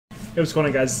Hey, what's going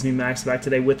on, guys? It's me, Max, back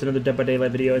today with another Dead by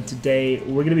Daylight video, and today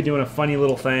we're going to be doing a funny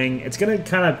little thing. It's going to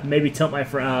kind of maybe tilt my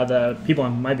the people I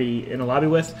might be in a lobby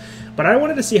with, but I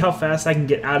wanted to see how fast I can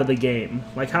get out of the game.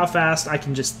 Like, how fast I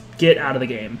can just get out of the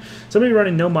game. So I'm going to be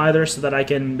running no Mither so that I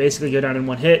can basically go down in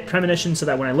one hit, premonition so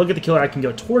that when I look at the killer I can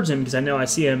go towards him because I know I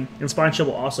see him, and Spine Shield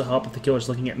will also help if the killer's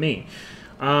looking at me.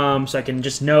 So I can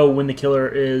just know when the killer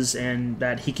is and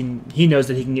that he knows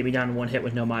that he can get me down in one hit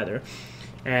with no Mither.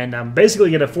 And I'm basically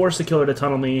going to force the killer to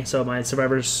tunnel me so my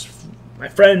survivors, my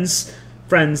friends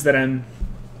that I'm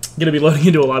going to be loading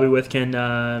into a lobby with can,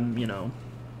 you know,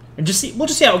 and we'll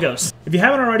just see how it goes. If you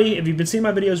haven't already, if you've been seeing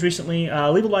my videos recently,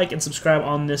 leave a like and subscribe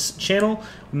on this channel.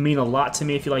 It would mean a lot to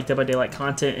me if you like Dead by Daylight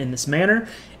content in this manner.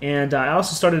 And I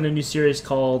also started a new series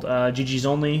called GG's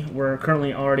Only. We're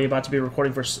currently already about to be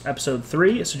recording for episode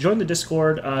 3, so join the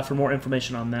Discord for more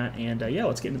information on that. And yeah,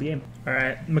 let's get into the game. All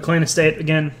right, McLean Estate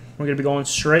again. We're going to be going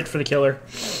straight for the killer.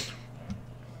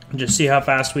 Just see how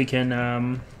fast we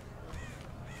can.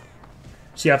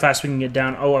 See how fast we can get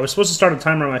down. Oh, I was supposed to start a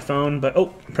timer on my phone, but oh,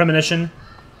 premonition.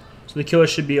 So the killer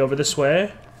should be over this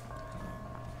way.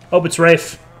 Oh, it's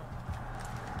Rafe.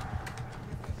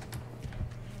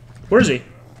 Where is he?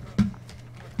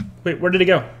 Wait, where did he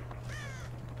go?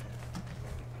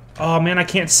 Oh man, I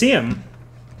can't see him.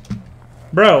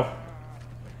 Bro.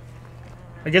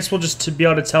 I guess we'll just be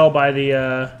able to tell by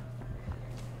the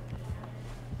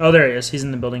Oh, there he is. He's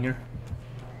in the building here.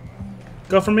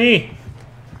 Go for me.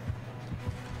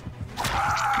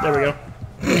 There we go.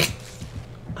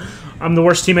 I'm the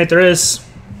worst teammate there is.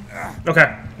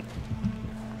 Okay.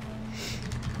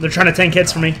 They're trying to tank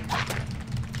hits for me.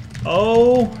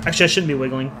 Oh, actually I shouldn't be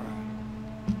wiggling.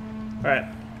 Alright.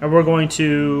 And we're going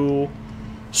to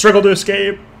struggle to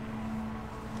escape.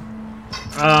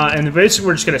 And basically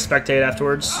we're just going to spectate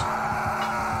afterwards.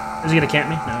 Is he going to camp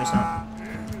me? No, he's not.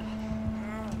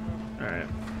 Alright.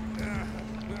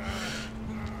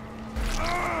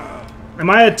 Am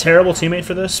I a terrible teammate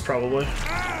for this? Probably.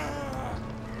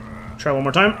 Try one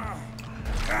more time.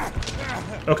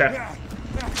 Okay.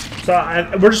 So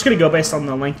we're just going to go based on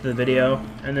the length of the video,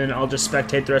 and then I'll just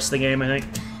spectate the rest of the game, I think.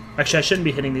 Actually, I shouldn't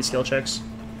be hitting these skill checks.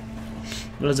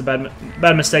 That was a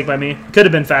bad mistake by me. Could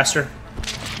have been faster.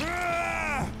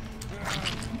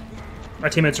 My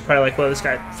teammates are probably like, well, this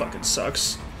guy fucking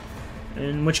sucks.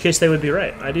 In which case they would be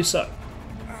right. I do suck.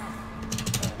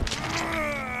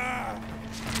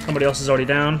 Somebody else is already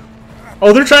down.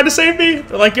 Oh, they're trying to save me!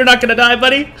 They're like, you're not gonna die,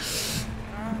 buddy!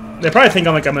 They probably think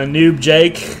I'm a noob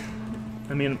Jake.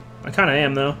 I mean, I kinda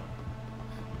am, though.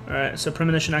 Alright, so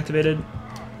premonition activated.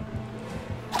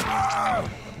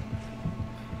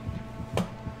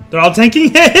 They're all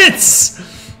tanking hits!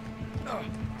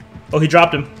 Oh, he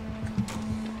dropped him.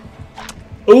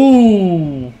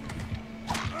 Ooh!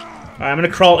 Alright, I'm gonna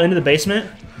crawl into the basement.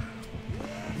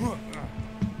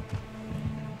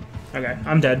 Okay,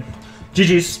 I'm dead.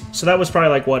 GG's. So that was probably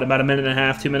like, what, about a minute and a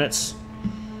half, 2 minutes?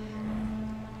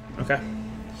 Okay.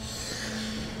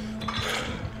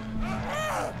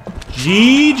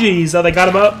 GG's. Oh, they got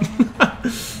him up.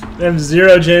 They have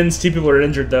 0 gens. 2 people are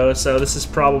injured, though, so this is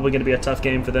probably going to be a tough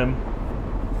game for them.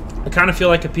 I kind of feel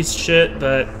like a piece of shit,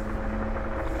 but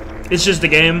it's just a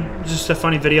game. It's just a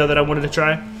funny video that I wanted to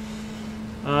try.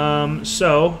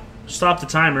 So, stop the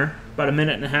timer. About a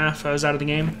minute and a half, I was out of the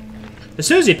game. As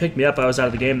soon as he picked me up, I was out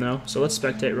of the game, though. So let's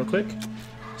spectate real quick.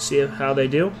 See how they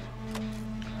do.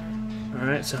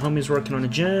 Alright, so homie's working on a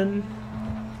gen.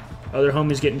 Other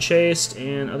homie's getting chased.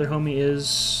 And other homie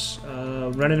is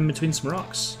running in between some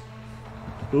rocks.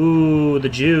 Ooh, the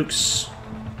jukes.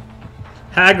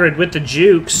 Hagrid with the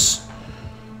jukes.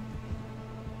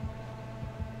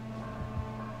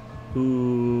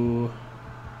 Ooh.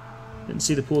 Didn't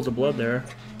see the pools of blood there.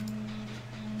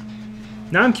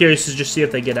 Now I'm curious to just see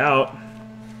if they get out.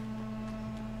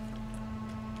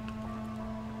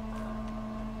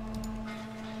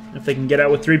 If they can get out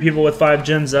with 3 people with 5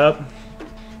 gens up.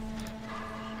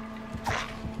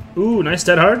 Ooh, nice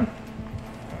dead hard.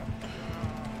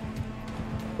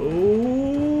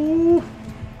 Ooh.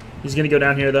 He's gonna go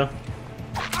down here though.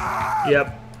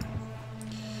 Yep.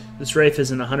 This Rafe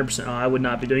isn't 100%. Oh, I would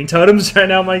not be doing totems right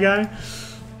now, my guy.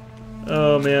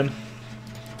 Oh man.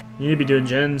 You need to be doing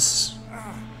gens.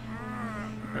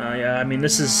 Yeah, I mean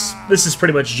this is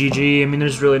pretty much GG. I mean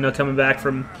there's really no coming back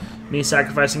from me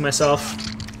sacrificing myself.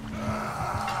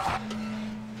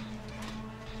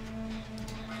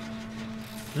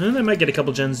 And they might get a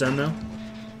couple gens done though.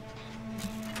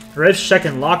 Rafe's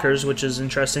checking lockers, which is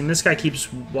interesting. This guy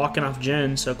keeps walking off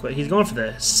gen so quick. He's going for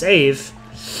the save.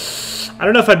 I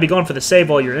don't know if I'd be going for the save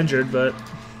while you're injured, but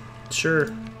sure.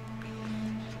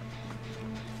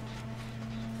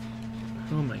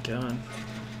 Oh my god.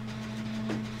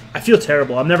 I feel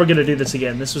terrible. I'm never gonna do this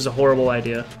again. This was a horrible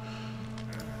idea.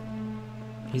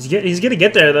 He's gonna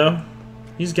get there though.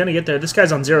 He's gonna get there. This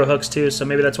guy's on 0 hooks too, so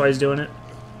maybe that's why he's doing it.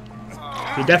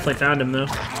 He definitely found him though.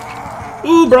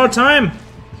 Ooh, borrowed time.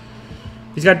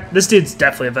 He's got this dude's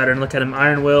definitely a veteran. Look at him.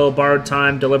 Iron Will, borrowed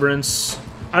time, deliverance.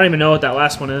 I don't even know what that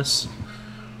last one is.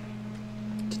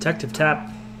 Detective tap.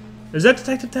 Is that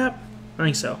detective tap? I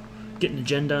think so. Getting the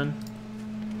gen done.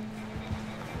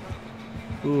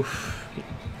 Oof.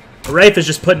 Rafe is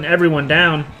just putting everyone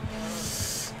down.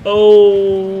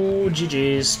 Oh,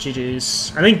 GG's,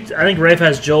 GG's. I think Rafe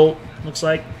has Jolt. Looks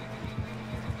like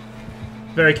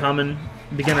very common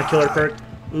beginner killer perk.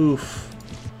 Oof.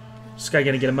 This guy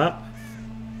gonna get him up.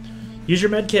 Use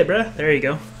your med kit, bruh. There you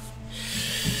go.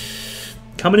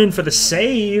 Coming in for the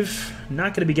save.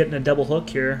 Not gonna be getting a double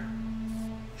hook here.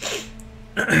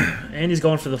 And he's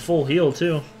going for the full heal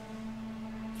too.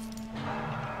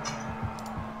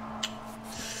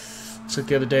 Looks like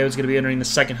the other day was going to be entering the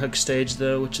second hook stage,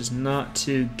 though, which is not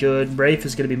too good. Rafe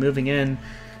is going to be moving in,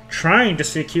 trying to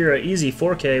secure an easy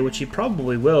 4K, which he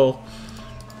probably will,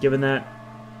 given that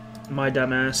my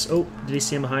dumbass... Oh, did he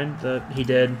see him behind? He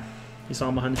did. He saw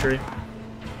him behind the tree.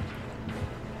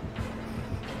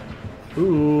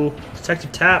 Ooh,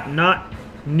 detective tap, not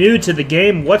new to the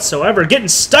game whatsoever. Getting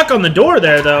stuck on the door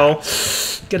there, though.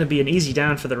 Going to be an easy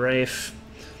down for the Rafe.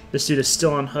 This dude is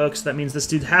still on hook, so that means this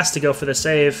dude has to go for the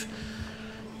save.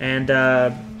 And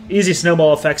easy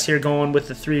snowball effects here going with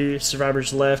the 3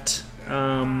 survivors left.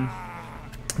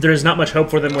 There is not much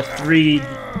hope for them with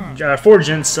 4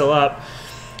 gens still up.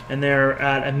 And they're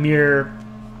at a mere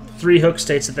 3 hook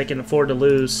states that they can afford to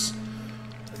lose.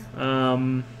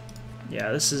 Yeah,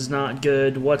 this is not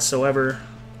good whatsoever.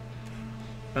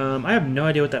 I have no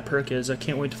idea what that perk is. I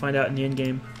can't wait to find out in the end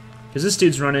game. Because this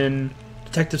dude's running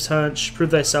Detective's Hunch, Prove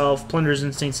Thyself, Plunder's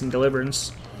Instincts, and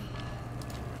Deliverance.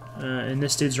 And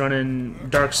this dude's running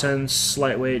Dark Sense,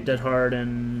 Lightweight, Dead Hard,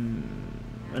 and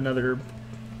another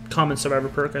common survivor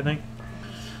perk, I think.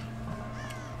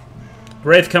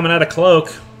 Rafe coming out of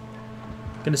Cloak.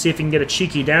 Gonna see if he can get a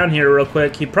cheeky down here real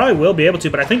quick. He probably will be able to,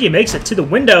 but I think he makes it to the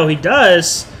window. He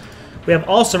does. We have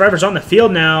all survivors on the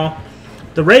field now.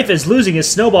 The Rafe is losing his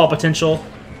snowball potential.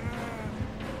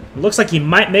 It looks like he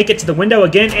might make it to the window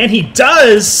again, and he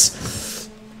does!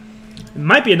 It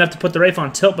might be enough to put the Rafe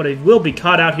on tilt, but he will be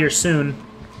caught out here soon.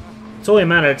 It's only a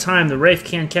matter of time. The Rafe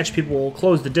can catch people,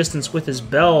 close the distance with his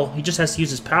bell. He just has to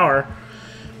use his power.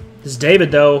 This is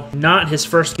David, though. Not his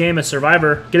first game as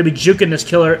Survivor. Gonna be juking this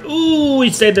killer. Ooh, he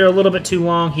stayed there a little bit too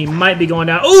long. He might be going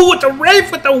down. Ooh, with the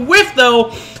Rafe with the whiff,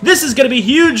 though. This is gonna be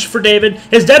huge for David.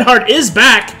 His Dead Hard is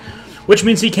back, which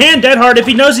means he can Dead Hard if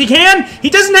he knows he can. He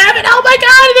doesn't have it. Oh my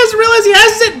god, he doesn't realize he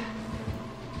has it.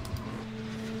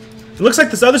 It looks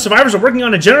like this other survivors are working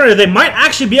on a generator. They might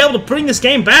actually be able to bring this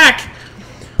game back.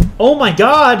 Oh my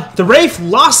god. The Rafe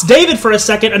lost David for a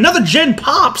second. Another gen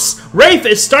pops. Rafe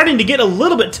is starting to get a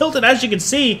little bit tilted, as you can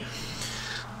see.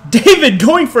 David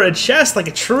going for a chest like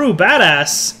a true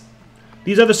badass.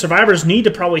 These other survivors need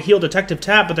to probably heal Detective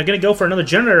Tap, but they're going to go for another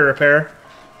generator repair.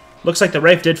 Looks like the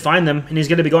Rafe did find them, and he's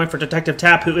going to be going for Detective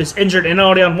Tap, who is injured and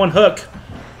already on 1 hook.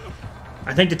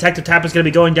 I think Detective Tap is going to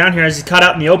be going down here as he's caught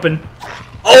out in the open.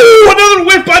 Oh, another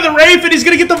whiff by the Rafe, and he's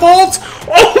going to get the vault.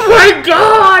 Oh my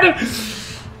god!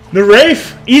 The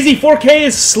Rafe, easy 4K,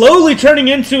 is slowly turning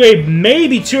into a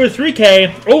maybe 2 or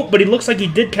 3K. Oh, but he looks like he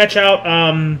did catch out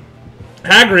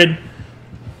Hagrid.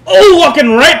 Oh, walking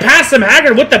right past him,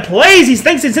 Hagrid with the plays. He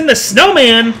thinks he's in the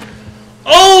snowman.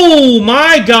 Oh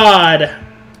my god.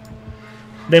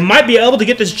 They might be able to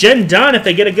get this gen done if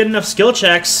they get a good enough skill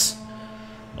checks.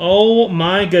 Oh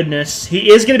my goodness. He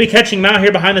is going to be catching him out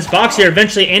here behind this box here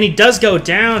eventually, and he does go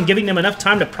down, giving them enough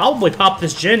time to probably pop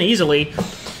this gen easily.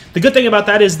 The good thing about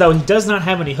that is, though, he does not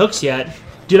have any hooks yet.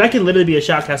 Dude, I could literally be a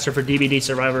shotcaster for DVD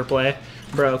Survivor play.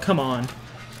 Bro, come on.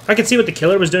 If I could see what the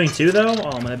killer was doing too, though,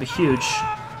 oh man, that'd be huge.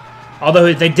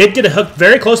 Although they did get a hook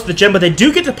very close to the gen, but they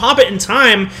do get to pop it in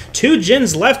time. 2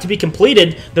 gens left to be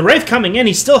completed. The Rafe coming in,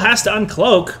 he still has to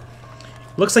uncloak.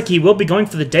 Looks like he will be going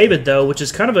for the David, though, which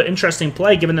is kind of an interesting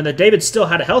play, given that the David still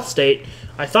had a health state.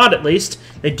 I thought, at least.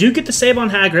 They do get the save on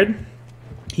Hagrid.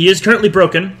 He is currently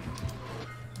broken.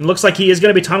 It looks like he is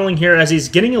going to be tunneling here as he's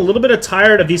getting a little bit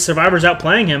tired of these survivors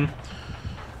outplaying him.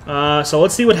 So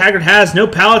let's see what Hagrid has. No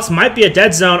pallets. Might be a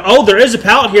dead zone. Oh, there is a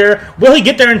pallet here. Will he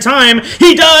get there in time?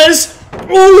 He does!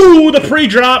 Ooh, the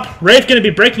pre-drop. Rafe going to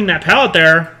be breaking that pallet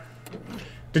there.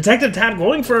 Detective Tab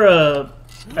going for a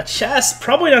chest.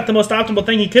 Probably not the most optimal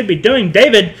thing he could be doing.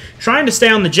 David trying to stay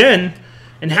on the gen.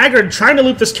 And Hagrid trying to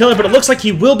loop this killer, but it looks like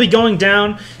he will be going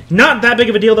down. Not that big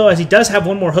of a deal, though, as he does have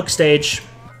 1 more hook stage.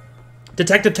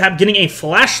 Detective Tap getting a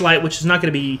flashlight, which is not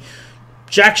going to be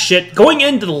jack shit. Going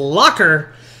into the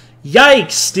locker.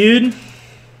 Yikes, dude.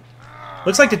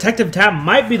 Looks like Detective Tap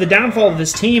might be the downfall of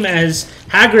this team as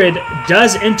Hagrid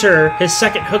does enter his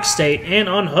second hook state and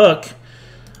unhook.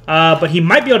 But he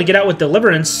might be able to get out with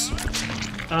Deliverance.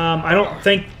 I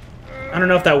don't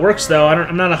know if that works, though.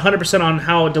 I'm not 100% on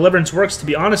how Deliverance works, to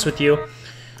be honest with you.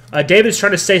 David's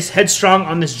trying to stay headstrong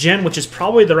on this gen, which is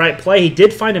probably the right play. He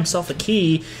did find himself a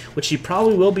key, which he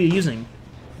probably will be using.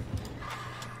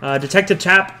 Detective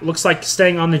Tap looks like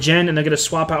staying on the gen, and they're going to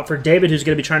swap out for David, who's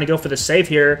going to be trying to go for the save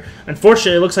here.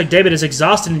 Unfortunately, it looks like David is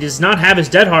exhausted and does not have his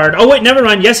Dead Hard. Oh, wait, never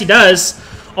mind. Yes, he does.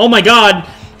 Oh, my God.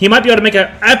 He might be able to make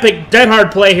an epic Dead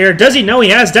Hard play here. Does he know he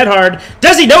has Dead Hard?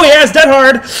 Does he know he has Dead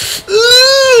Hard?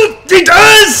 Ooh, he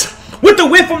does! With the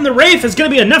whiff from the Wraith, it's going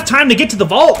to be enough time to get to the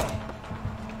vault.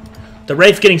 The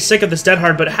Wraith getting sick of this Dead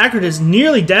Hard, but Hagrid is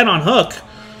nearly dead on hook.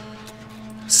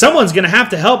 Someone's going to have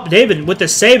to help David with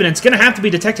this save, and it's going to have to be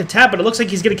Detective Tap, but it looks like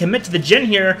he's going to commit to the gen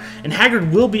here, and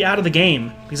Hagrid will be out of the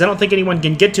game, because I don't think anyone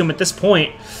can get to him at this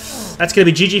point. That's going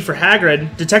to be GG for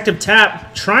Hagrid. Detective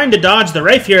Tap trying to dodge the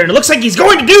Wraith here, and it looks like he's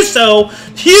going to do so.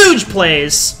 Huge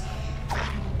plays.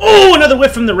 Oh, another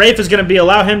whiff from the Wraith is going to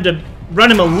allow him to run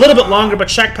him a little bit longer, but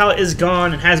Shack Pallet is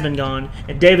gone and has been gone,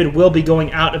 and David will be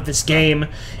going out of this game,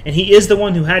 and he is the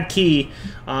one who had key.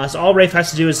 So all Wraith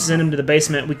has to do is send him to the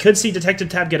basement. We could see Detective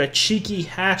Tap get a cheeky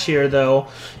hatch here, though,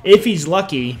 if he's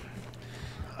lucky.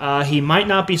 He might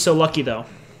not be so lucky, though.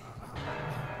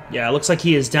 Yeah, it looks like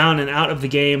he is down and out of the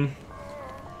game.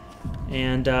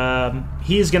 And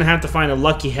he is going to have to find a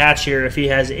lucky hatch here if he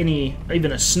has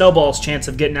even a snowball's chance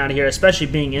of getting out of here, especially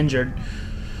being injured.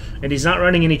 And he's not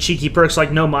running any cheeky perks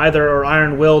like No Mither or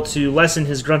Iron Will to lessen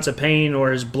his grunts of pain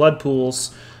or his blood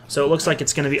pools. So it looks like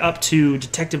it's going to be up to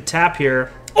Detective Tap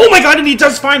here. Oh my God, and he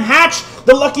does find Hatch,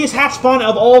 the luckiest hatch spawn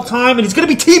of all time, and he's going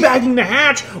to be teabagging the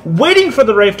Hatch, waiting for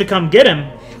the Wraith to come get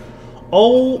him.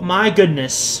 Oh my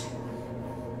goodness.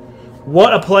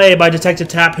 What a play by Detective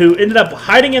Tap, who ended up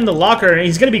hiding in the locker, and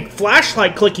he's going to be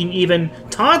flashlight clicking even,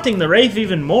 taunting the Wraith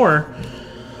even more.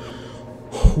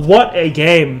 What a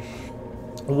game.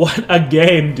 What a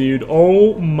game, dude.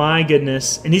 Oh my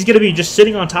goodness. And he's going to be just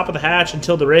sitting on top of the hatch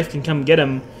until the Wraith can come get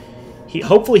him.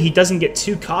 Hopefully he doesn't get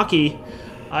too cocky,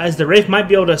 as the Wraith might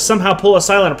be able to somehow pull a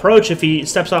silent approach if he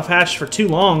steps off hatch for too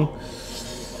long.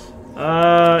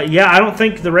 Yeah, I don't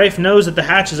think the Wraith knows that the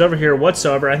hatch is over here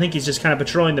whatsoever. I think he's just kind of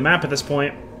patrolling the map at this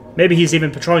point. Maybe he's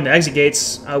even patrolling the exit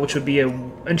gates, which would be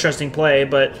an interesting play,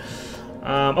 but...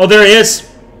 oh, there he is!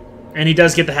 And he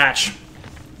does get the hatch.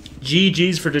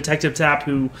 GG's for Detective Tap,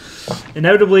 who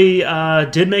inevitably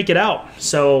did make it out.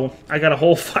 So I got a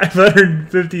whole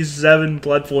 557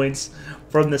 blood points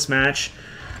from this match.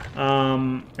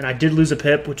 And I did lose a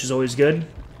pip, which is always good.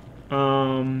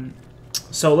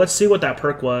 So let's see what that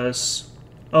perk was.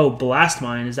 Oh, Blast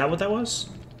Mine. Is that what that was?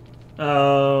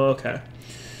 Oh, okay.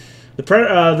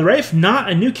 The Wraith, not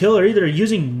a new killer either.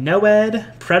 Using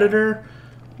Noed, Predator.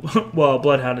 Well,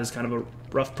 Bloodhound is kind of a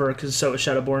rough perk, because so is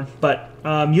Shadowborn. But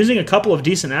using a couple of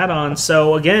decent add-ons.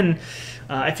 So again,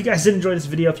 if you guys did enjoy this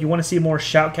video, if you want to see more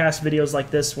Shoutcast videos like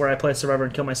this where I play a Survivor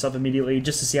and kill myself immediately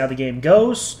just to see how the game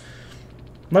goes,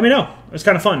 let me know. It was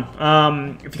kind of fun.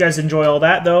 If you guys enjoy all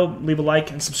that, though, leave a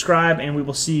like and subscribe, and we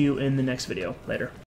will see you in the next video. Later.